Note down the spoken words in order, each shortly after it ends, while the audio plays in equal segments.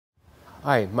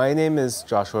Hi, my name is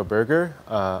Joshua Berger.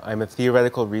 I'm a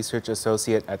theoretical research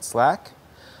associate at SLAC,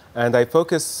 and I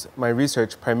focus my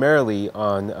research primarily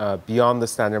on beyond the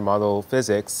standard model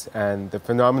physics and the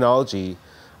phenomenology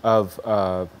of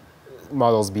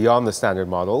models beyond the standard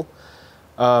model.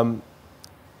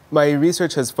 My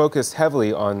research has focused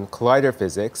heavily on collider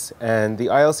physics, and the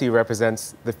ILC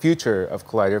represents the future of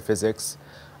collider physics,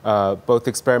 both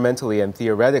experimentally and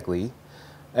theoretically.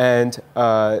 And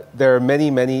there are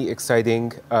many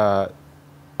exciting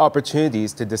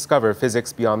opportunities to discover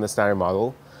physics beyond the standard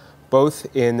model, both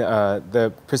in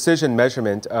the precision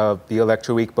measurement of the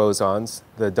electroweak bosons,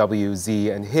 the W, Z,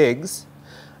 and Higgs,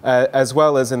 as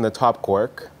well as in the top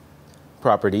quark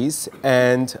properties.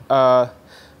 And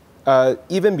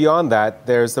even beyond that,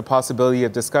 there's the possibility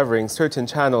of discovering certain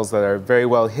channels that are very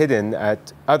well hidden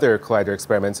at other collider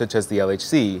experiments, such as the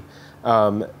LHC.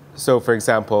 So, for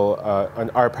example, an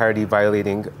R-parity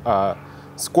violating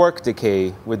squark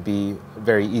decay would be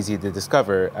very easy to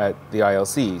discover at the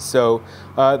ILC. So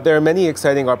there are many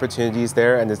exciting opportunities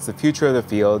there, and it's the future of the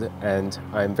field, and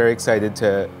I'm very excited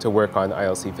to work on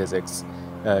ILC physics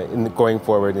going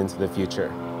forward into the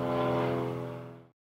future.